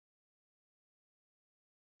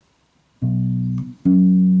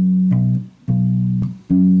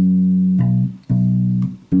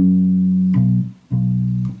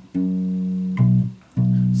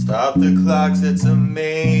Stop the clocks, it's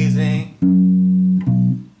amazing.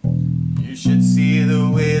 You should see the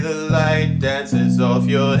way the light dances off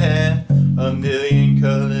your hair. A million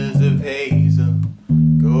colors of hazel,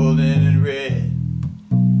 golden and red.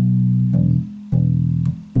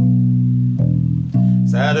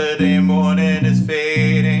 Saturday morning is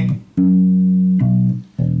fading.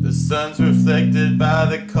 The sun's reflected by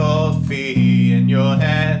the coffee in your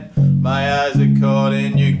hand. My eyes are caught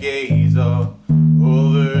in your gaze all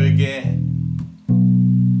over again.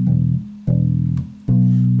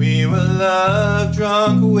 We were love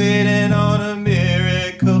drunk, waiting on a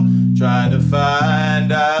miracle, trying to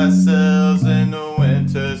find ourselves in the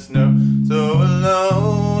winter snow. So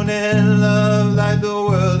alone in love, like the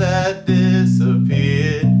world had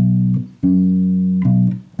disappeared.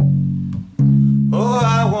 Oh,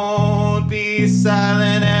 I won't be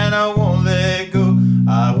silent and I won't let go.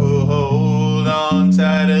 I will hold on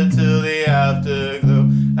tighter till the afterglow,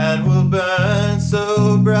 and we'll burn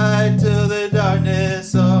so bright till the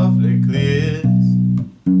darkness softly clears.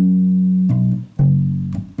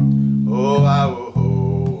 Oh, I will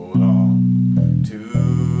hold on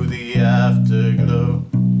to the afterglow.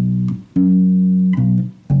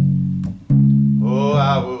 Oh,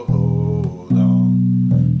 I will hold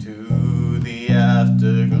on to the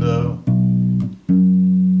afterglow.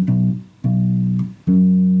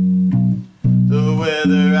 The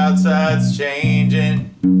weather outside's changing.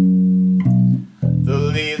 The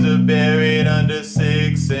leaves are buried under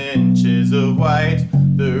 6 inches of white.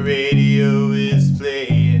 The radio is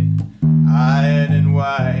playing Iron and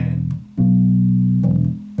Wine.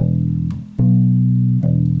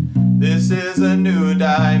 This is a new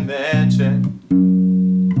dimension.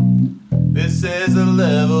 This is a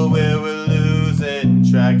level where we're losing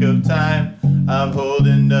track of time. I'm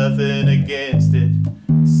holding nothing against it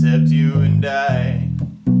except you and I.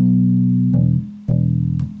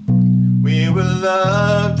 We were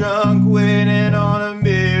love drunk, waiting on a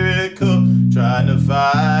miracle, trying to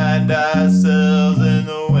find ourselves in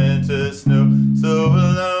the winter snow. So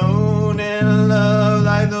alone in love,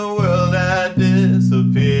 like the world had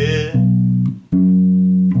disappeared.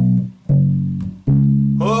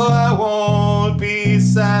 Oh, I won't be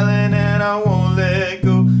silent and I won't let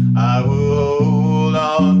go. I will hold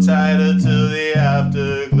on tighter till the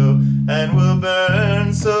afterglow, and we'll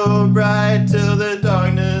burn so bright till the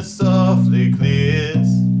darkness softly clears.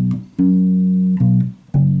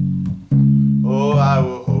 Oh, I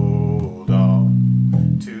will hold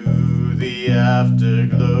on to the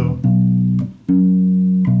afterglow.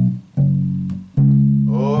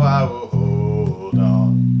 Oh, I will hold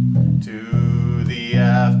on to the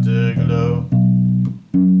afterglow.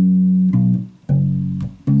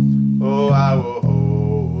 Oh, I will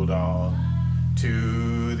hold on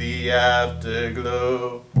to the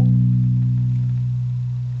afterglow.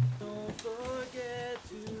 Don't forget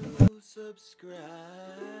to subscribe.